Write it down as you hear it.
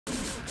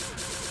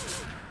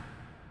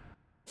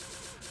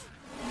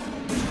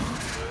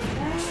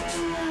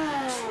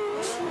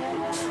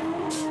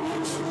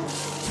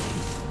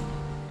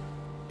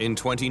In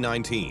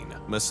 2019,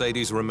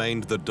 Mercedes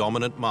remained the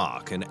dominant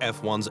marque in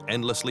F1's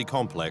endlessly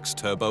complex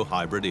turbo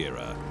hybrid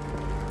era.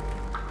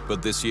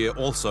 But this year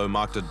also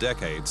marked a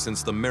decade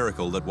since the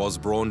miracle that was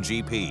Brawn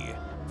GP,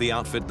 the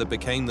outfit that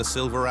became the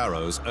Silver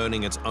Arrows,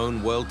 earning its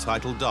own world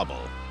title double,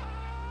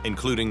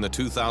 including the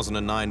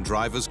 2009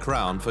 driver's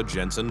crown for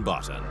Jenson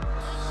Button.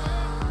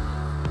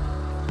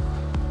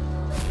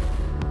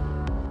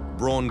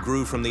 Brawn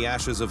grew from the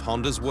ashes of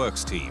Honda's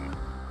Works team,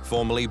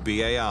 formerly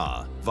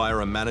BAR, via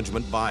a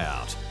management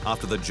buyout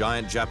after the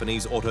giant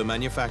Japanese auto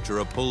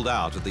manufacturer pulled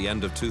out at the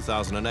end of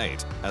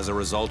 2008 as a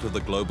result of the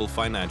global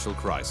financial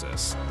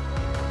crisis.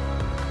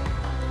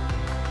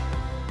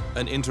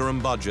 An interim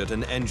budget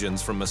and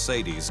engines from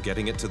Mercedes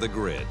getting it to the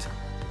grid,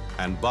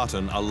 and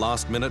Button a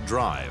last-minute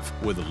drive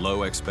with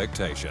low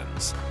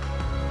expectations.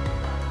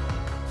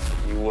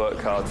 You work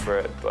hard for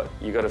it, but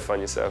you got to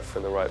find yourself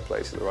in the right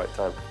place at the right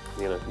time.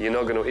 You know, you're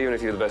not going to, even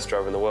if you're the best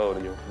driver in the world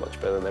and you're much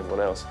better than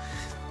everyone else,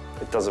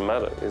 it doesn't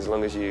matter. As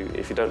long as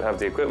if you don't have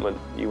the equipment,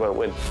 you won't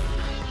win.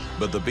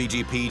 But the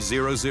BGP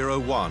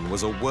 001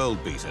 was a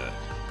world beater,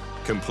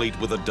 complete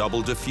with a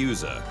double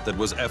diffuser that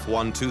was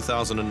F1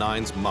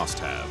 2009's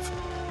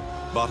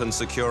must-have. Button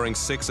securing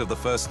 6 of the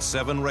first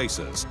 7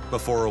 races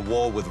before a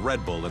war with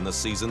Red Bull in the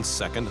season's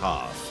second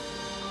half.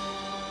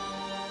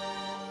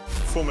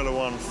 Formula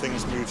One,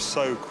 things move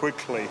so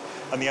quickly,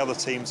 and the other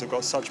teams have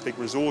got such big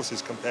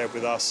resources compared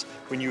with us.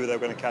 We knew they were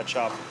going to catch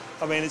up.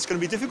 I mean, it's going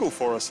to be difficult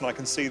for us, and I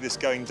can see this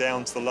going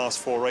down to the last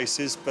 4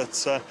 races,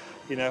 but,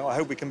 you know, I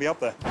hope we can be up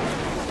there.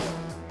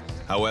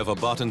 However,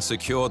 Button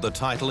secured the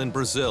title in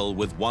Brazil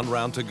with 1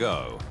 round to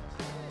go.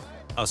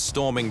 A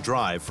storming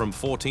drive from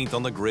 14th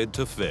on the grid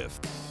to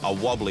 5th, a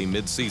wobbly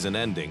mid-season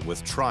ending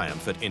with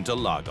triumph at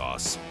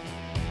Interlagos.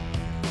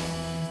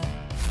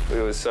 We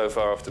were so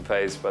far off the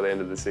pace by the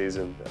end of the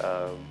season.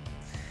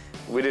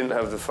 We didn't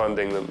have the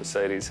funding that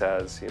Mercedes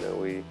has. You know,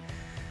 we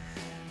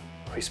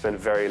spent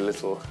very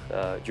little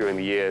during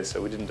the year,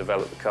 so we didn't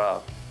develop the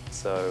car.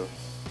 So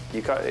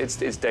you can't,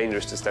 it's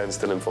dangerous to stand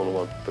still in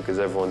Formula One because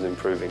everyone's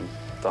improving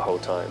the whole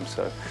time.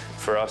 So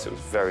for us, it was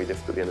very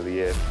difficult at the end of the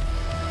year.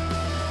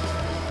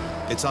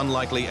 It's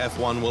unlikely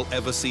F1 will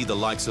ever see the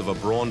likes of a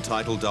Brawn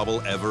title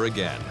double ever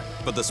again,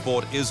 but the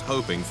sport is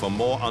hoping for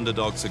more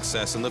underdog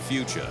success in the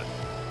future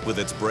with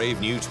its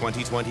brave new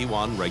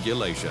 2021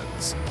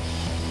 regulations.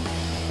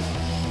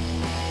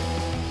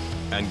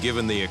 And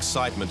given the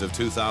excitement of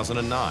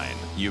 2009,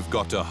 you've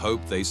got to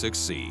hope they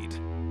succeed.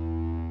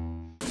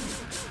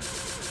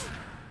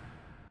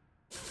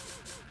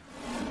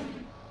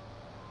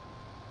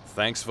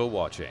 Thanks for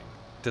watching.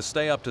 To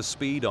stay up to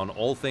speed on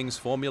all things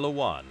Formula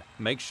One,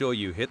 make sure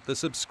you hit the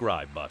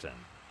subscribe button.